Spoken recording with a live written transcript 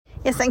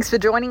Yes, thanks for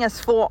joining us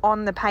for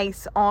On the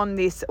Pace on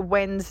this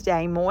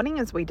Wednesday morning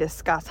as we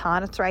discuss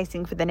harness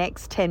racing for the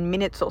next 10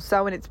 minutes or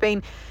so. And it's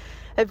been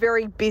a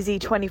very busy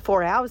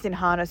 24 hours in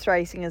harness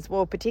racing as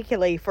well,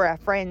 particularly for our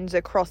friends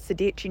across the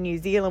ditch in New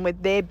Zealand,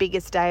 with their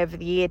biggest day of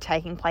the year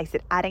taking place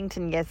at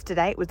Addington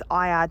yesterday. It was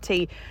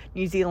IRT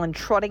New Zealand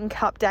Trotting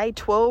Cup Day,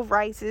 12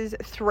 races,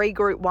 3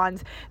 Group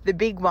 1s. The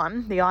big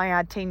one, the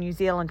IRT New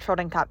Zealand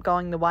Trotting Cup,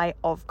 going the way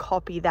of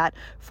Copy That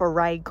for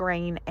Ray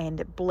Green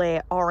and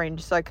Blair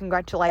Orange. So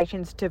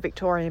congratulations to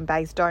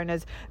Victorian-based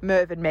owners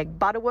Merv and Meg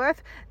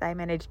Butterworth. They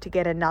managed to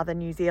get another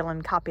New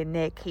Zealand Cup in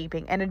their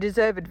keeping, and a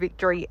deserved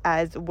victory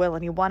as well.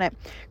 And he won it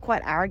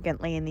quite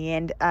arrogantly in the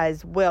end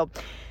as well.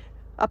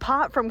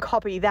 Apart from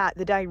Copy That,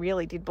 the day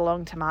really did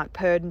belong to Mark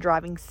Purdon,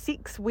 driving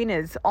 6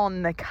 winners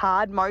on the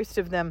card, most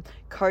of them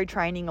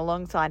co-training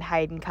alongside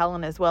Hayden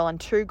Cullen as well, and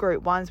 2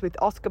 Group 1s with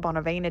Oscar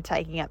Bonavina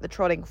taking out the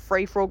trotting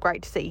free-for-all.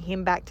 Great to see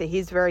him back to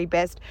his very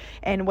best.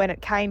 And when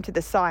it came to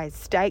the size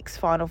stakes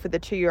final for the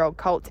 2-year-old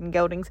colts and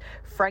geldings,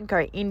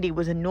 Franco Indy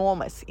was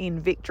enormous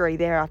in victory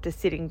there after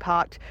sitting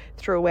parked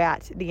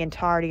throughout the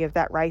entirety of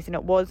that race, and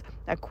it was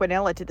a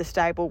Quinella to the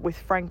stable with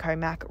Franco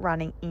Mack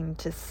running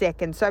into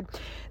second. So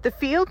the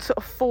fields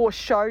for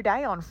show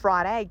day on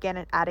Friday, again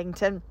at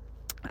Addington,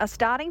 are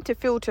starting to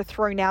filter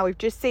through now. We've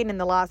just seen in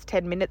the last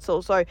 10 minutes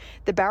or so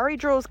the barrier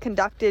draws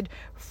conducted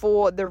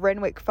for the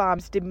Renwick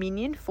Farms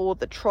Dominion for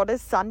the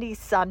trotters. Sunday's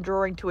Sun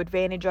drawing to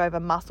advantage over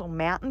Muscle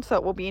Mountain, so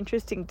it will be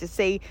interesting to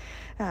see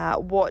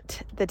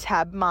what the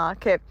tab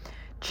market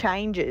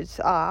changes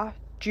are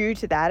due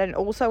to that. And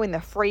also in the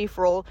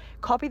free-for-all,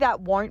 Copy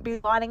That won't be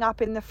lining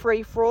up in the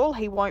free-for-all.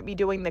 He won't be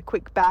doing the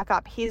quick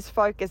backup. His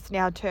focus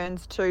now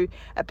turns to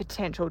a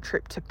potential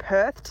trip to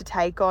Perth to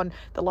take on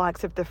the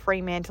likes of the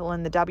Fremantle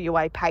and the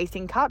WA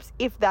Pacing Cups.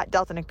 If that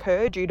doesn't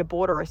occur due to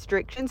border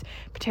restrictions,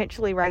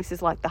 potentially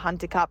races like the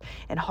Hunter Cup,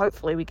 and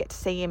hopefully we get to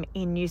see him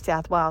in New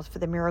South Wales for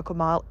the Miracle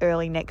Mile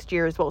early next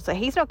year as well. So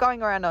he's not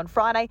going around on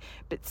Friday,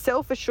 but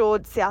Self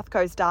Assured, South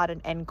Coast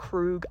Arden and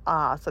Krug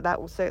are. So that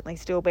will certainly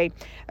still be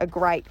a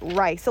great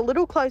race. A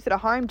little closer to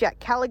home, Jack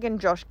Callaghan,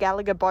 Josh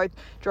Gallagher both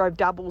drove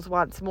doubles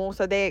once more,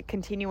 so they're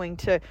continuing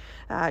to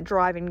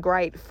drive in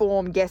great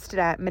form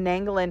yesterday at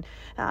Menangle,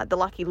 and the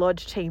Lucky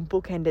Lodge team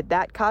bookended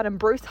that card. And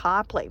Bruce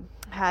Harpley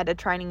had a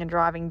training and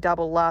driving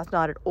double last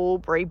night at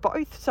Albury,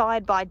 both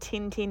side by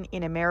Tintin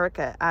in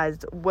America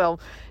as well.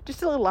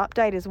 Just a little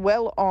update as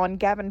well on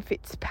Gavin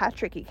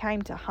Fitzpatrick. He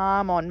came to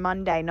harm on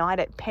Monday night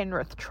at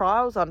Penrith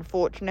Trials,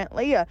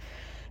 unfortunately. A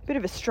bit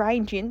of a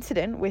strange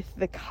incident with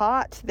the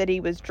cart that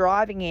he was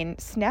driving in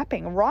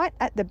snapping right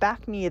at the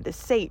back near the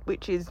seat,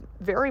 which is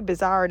very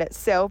bizarre in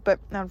itself. But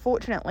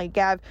unfortunately,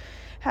 Gav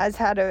has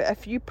had a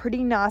few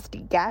pretty nasty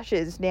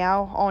gashes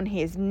now on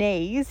his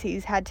knees.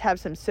 He's had to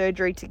have some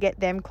surgery to get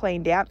them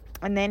cleaned out,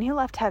 and then he'll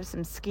have to have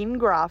some skin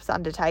grafts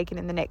undertaken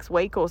in the next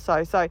week or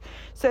so. So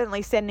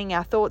certainly sending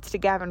our thoughts to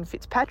Gavin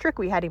Fitzpatrick.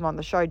 We had him on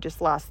the show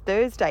just last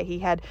Thursday. He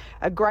had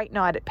a great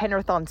night at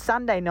Penrith on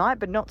Sunday night,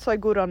 but not so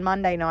good on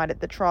Monday night at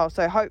the trial.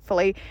 So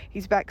hopefully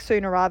he's back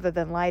sooner rather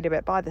than later.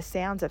 But by the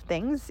sounds of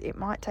things, it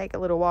might take a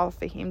little while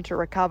for him to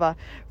recover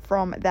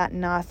from that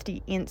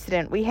nasty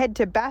incident. We head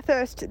to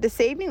Bathurst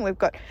this evening. We've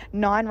got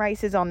 9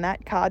 races on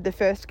that card. The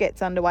first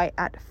gets underway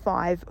at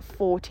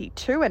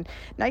 5:42, and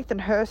Nathan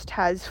Hurst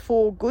has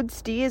 4 good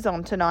steers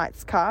on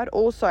tonight's card,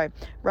 also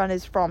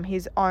runners from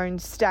his own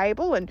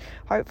stable, and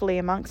hopefully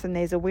amongst them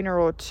there's a winner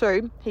or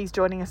two. He's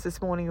joining us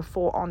this morning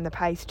for On the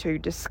Pace to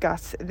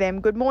discuss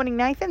them. Good morning,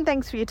 Nathan.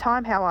 Thanks for your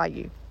time. How are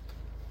you?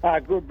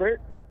 Good, Brett.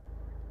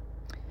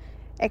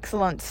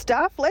 Excellent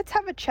stuff. Let's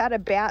have a chat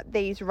about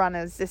these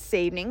runners this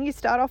evening. You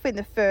start off in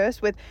the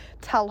first with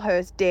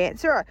Tulhurst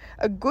Dancer,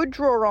 a good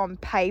draw on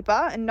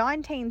paper, a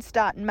 19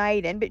 start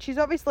maiden, but she's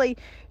obviously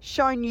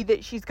shown you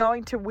that she's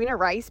going to win a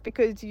race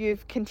because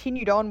you've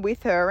continued on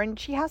with her, and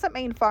she hasn't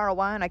been far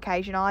away on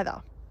occasion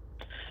either.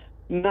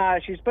 No,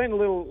 she's been a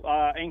little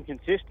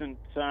inconsistent.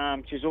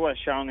 She's always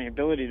shown the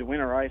ability to win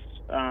a race,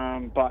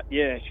 but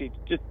yeah, she's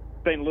just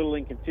been a little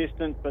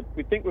inconsistent, but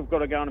we think we've got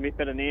her going a bit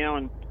better now,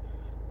 and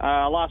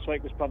last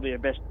week was probably her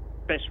best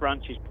run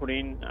she's put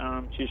in.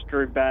 She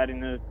drew bad in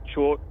the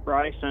short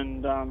race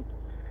and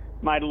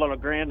made a lot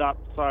of ground up.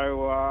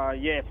 So,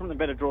 yeah, from the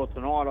better draw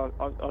tonight,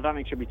 I don't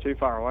think she'll be too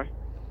far away.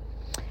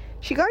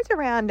 She goes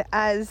around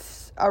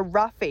as a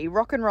roughie.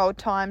 Rock and Roll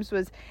Times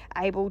was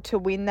able to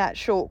win that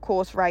short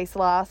course race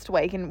last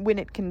week and win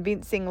it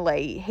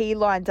convincingly. He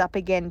lines up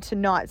again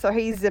tonight, so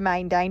he's the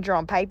main danger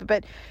on paper.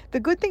 But the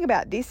good thing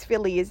about this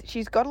filly is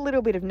she's got a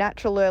little bit of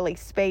natural early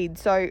speed,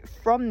 so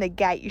from the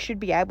gate you should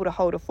be able to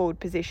hold a forward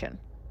position.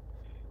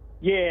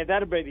 Yeah,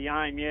 that'd be the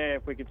aim, yeah.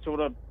 If we could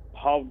sort of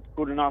hold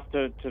good enough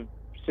to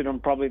sit on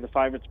probably the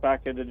favourites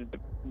back,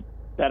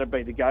 that'd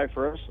be the go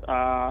for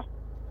us.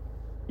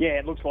 Yeah,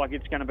 it looks like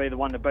it's going to be the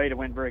one to beat. It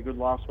went very good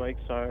last week.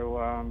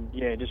 So,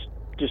 yeah,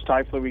 just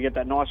hopefully we get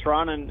that nice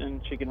run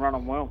and she can run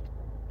on well.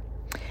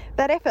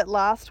 That effort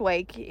last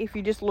week, if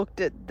you just looked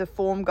at the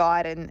form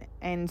guide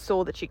and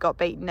saw that she got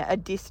beaten at a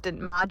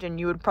distant margin,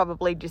 you would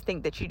probably just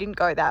think that she didn't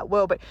go that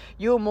well, but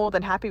you were more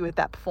than happy with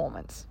that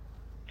performance.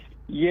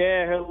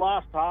 Yeah, her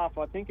last half,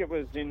 I think it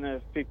was in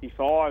the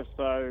 55,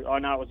 so I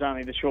know it was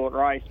only the short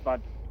race,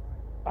 but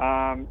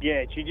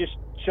yeah, she just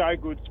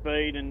showed good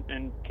speed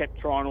and kept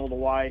trying all the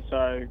way.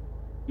 So,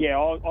 yeah,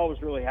 I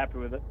was really happy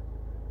with it.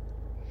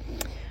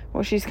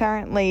 Well, she's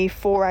currently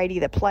 480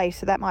 the place,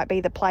 so that might be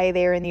the play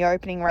there in the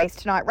opening race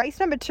tonight. Race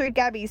number 2,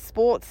 Gabby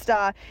Sports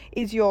Star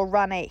is your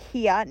runner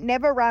here.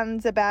 Never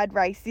runs a bad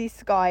race,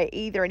 this guy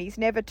either, and he's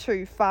never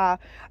too far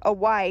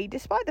away.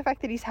 Despite the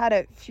fact that he's had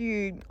a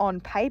few, on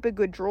paper,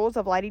 good draws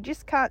of late, he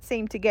just can't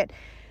seem to get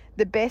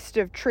the best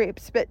of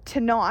trips. But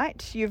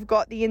tonight, you've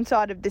got the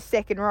inside of the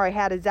second row.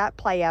 How does that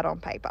play out on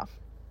paper?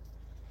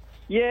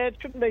 Yeah, it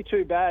shouldn't be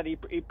too bad. He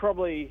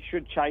probably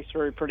should chase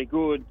through pretty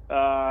good.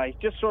 He's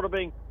just sort of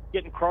been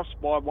getting crossed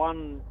by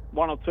one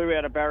or two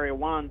out of barrier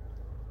 1.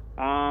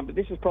 But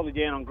this is probably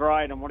down on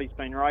grade on what he's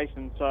been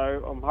racing, so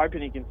I'm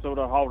hoping he can sort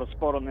of hold a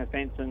spot on the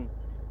fence and,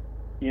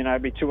 you know,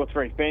 be 2 or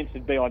 3 fence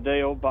would be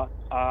ideal. But,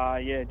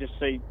 yeah, just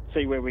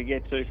see where we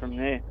get to from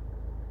there.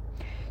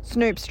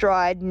 Snoop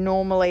Stride,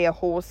 normally a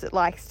horse that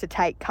likes to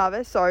take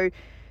cover, so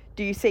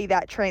do you see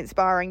that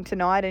transpiring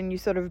tonight and you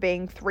sort of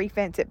being 3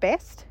 fence at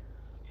best?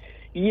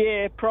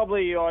 Yeah,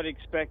 probably I'd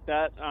expect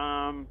that.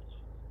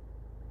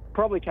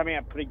 Probably coming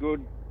out pretty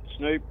good,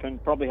 Snoop,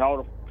 and probably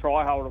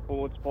try hold a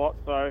forward spot.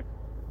 So,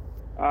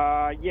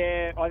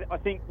 yeah, I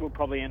think we'll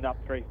probably end up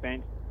 3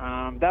 fence.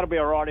 That'll be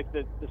all right if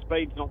the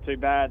speed's not too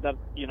bad. That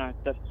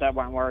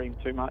won't worry him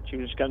too much. He's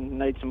just going to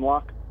need some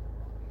luck.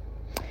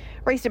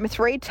 Race number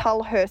 3,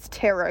 Tulhurst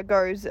Terror,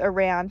 goes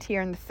around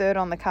here in the 3rd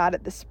on the card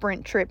at the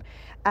sprint trip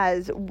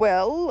as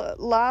well.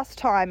 Last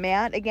time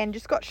out, again,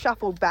 just got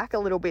shuffled back a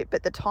little bit,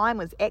 but the time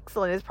was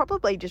excellent. It's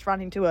probably just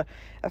run into a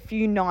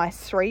few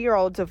nice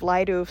 3-year-olds of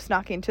late who have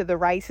snuck into the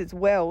race as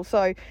well.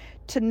 So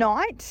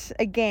tonight,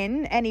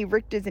 again, Annie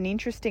Richter's an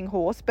interesting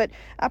horse, but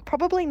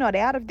probably not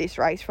out of this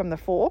race from the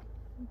 4.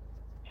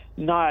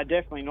 No,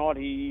 definitely not.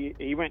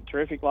 He went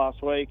terrific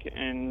last week,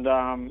 and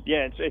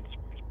yeah, it's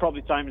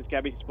probably same as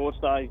Gabby Sports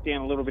Star. He's down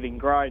a little bit in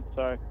grade,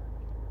 so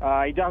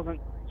he doesn't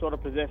sort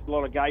of possess a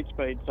lot of gate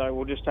speed, so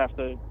we'll just have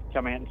to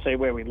come out and see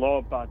where we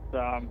lob. But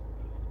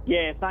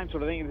yeah, same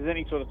sort of thing. If there's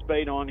any sort of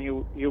speed on,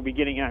 he'll be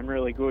getting home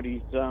really good.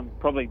 He's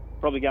probably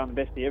going the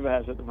best he ever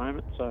has at the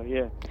moment, so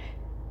yeah.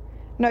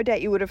 No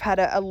doubt you would have had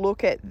a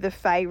look at the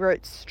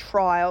favourites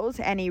trials.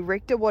 Annie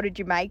Richter, what did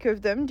you make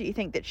of them? Do you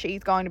think that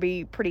she's going to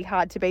be pretty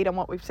hard to beat on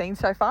what we've seen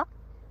so far?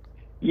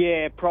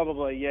 Yeah,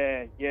 probably.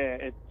 Yeah.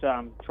 It's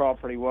trialled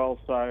pretty well.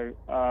 So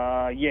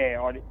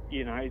yeah,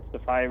 it's the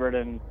favourite,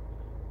 and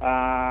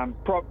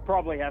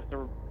probably has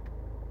to,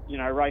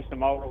 race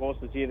some older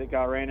horses here that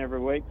go around every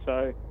week.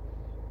 So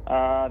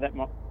that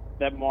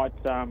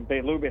might be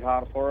a little bit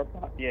harder for it.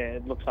 But yeah,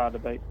 it looks hard to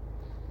beat.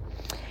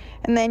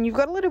 And then you've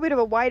got a little bit of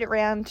a wait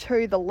around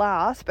to the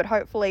last, but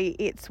hopefully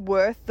it's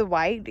worth the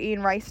wait.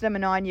 In race number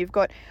 9, you've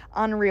got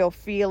Unreal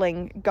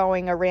Feeling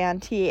going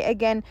around here.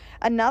 Again,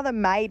 another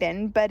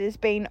maiden, but has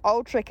been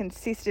ultra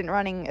consistent,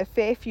 running a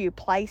fair few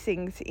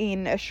placings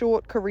in a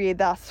short career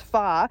thus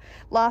far.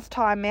 Last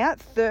time out,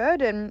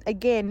 3rd, and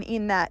again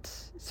in that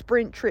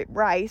sprint trip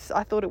race,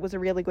 I thought it was a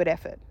really good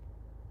effort.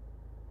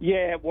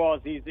 Yeah, it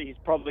was. He's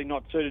probably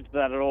not suited to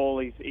that at all.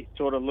 He's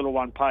sort of little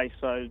one pace,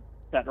 so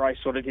that race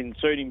sort of didn't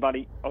suit him, but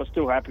I was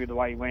still happy with the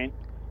way he went.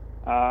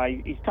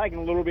 He's taken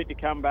a little bit to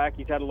come back.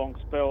 He's had a long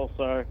spell,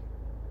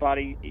 but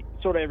he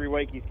sort of every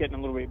week he's getting a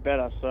little bit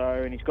better. So,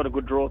 and he's got a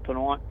good draw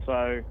tonight,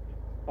 so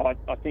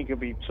I think he'll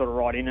be sort of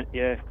right in it.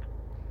 Yeah.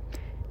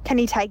 Can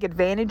he take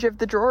advantage of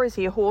the draw? Is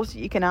he a horse that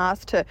you can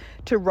ask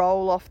to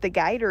roll off the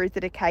gate, or is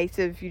it a case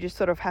of you just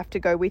sort of have to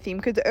go with him?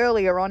 Because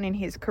earlier on in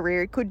his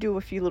career, he could do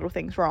a few little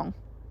things wrong.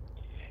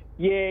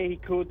 Yeah, he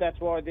could. That's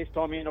why this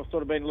time in I've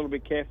sort of been a little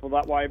bit careful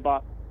that way,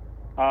 but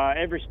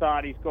every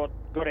start he's got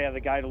out of the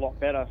gate a lot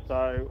better,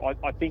 so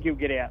I think he'll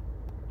get out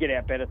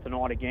better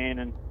tonight again.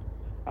 And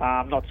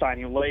I'm not saying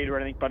he'll lead or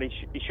anything, but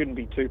he shouldn't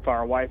be too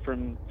far away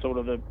from sort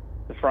of the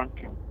front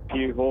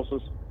few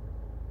horses.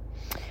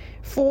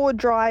 4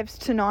 drives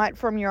tonight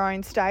from your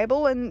own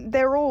stable, and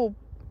they're all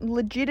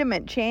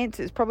legitimate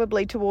chances,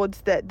 probably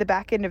towards the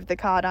back end of the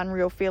card.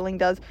 Unreal Feeling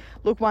does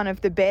look one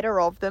of the better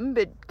of them,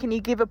 but can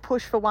you give a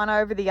push for one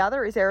over the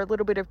other? Is there a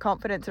little bit of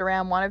confidence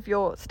around one of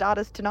your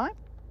starters tonight?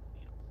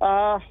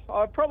 I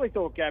probably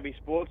thought Gabby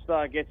Sports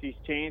Star gets his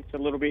chance a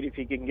little bit if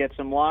he can get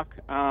some luck.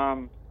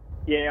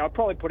 Yeah, I'd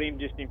probably put him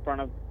just in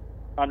front of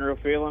Unreal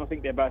Feeling. I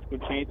think they're both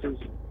good chances.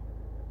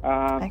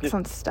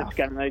 Excellent stuff. Just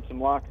going to need some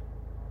luck.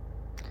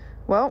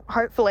 Well,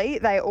 hopefully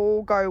they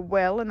all go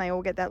well and they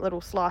all get that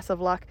little slice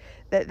of luck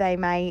that they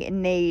may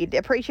need.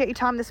 Appreciate your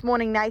time this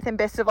morning, Nathan.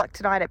 Best of luck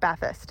tonight at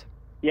Bathurst.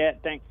 Yeah,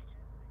 thanks.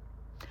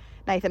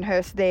 Nathan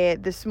Hurst there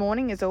this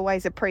morning. As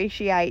always,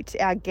 appreciate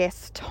our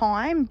guest's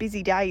time.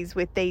 Busy days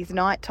with these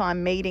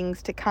nighttime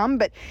meetings to come,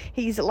 but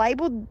he's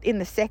labelled in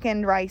the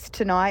second race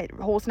tonight,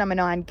 horse number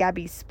 9,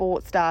 Gabby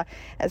Sportstar,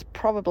 as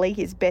probably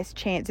his best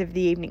chance of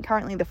the evening.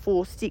 Currently the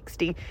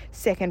 460,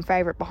 second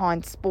favourite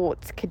behind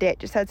Sports Cadet.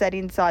 Just has that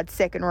inside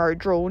second row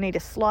draw. We'll need a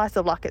slice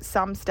of luck at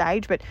some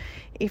stage, but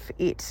if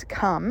it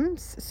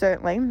comes,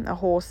 certainly a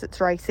horse that's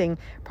racing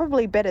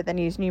probably better than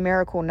his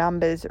numerical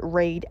numbers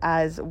read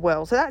as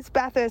well. So that's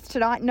Bathurst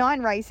tonight.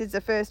 9 races.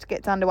 The first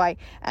gets underway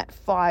at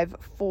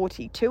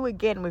 5:42.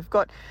 Again, we've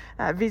got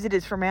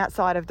visitors from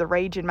outside of the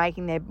region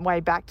making their way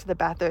back to the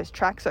Bathurst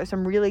track, so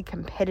some really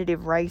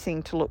competitive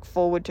racing to look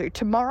forward to.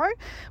 Tomorrow,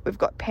 we've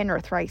got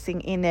Penrith racing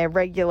in their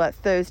regular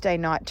Thursday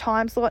night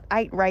time slot.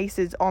 8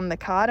 races on the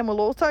card, and we'll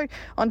also,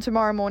 on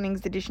tomorrow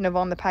morning's edition of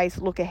On the Pace,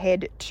 look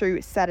ahead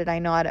to Saturday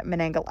night at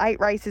Menangle. 8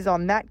 races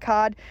on that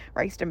card.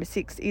 Race number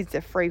 6 is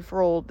the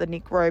free-for-all, the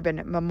Nick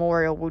Roban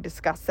Memorial. We'll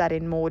discuss that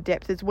in more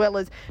depth, as well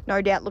as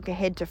no doubt look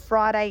ahead to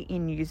Friday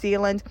in New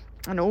Zealand,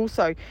 and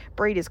also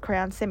Breeders'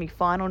 Crown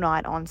semi-final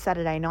night on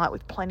Saturday night,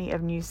 with plenty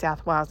of New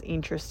South Wales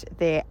interest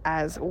there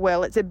as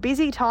well. It's a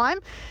busy time,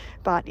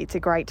 but it's a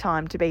great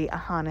time to be a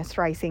harness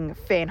racing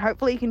fan.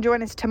 Hopefully you can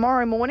join us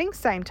tomorrow morning,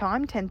 same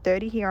time,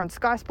 10:30 here on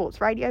Sky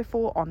Sports Radio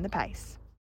for On the Pace.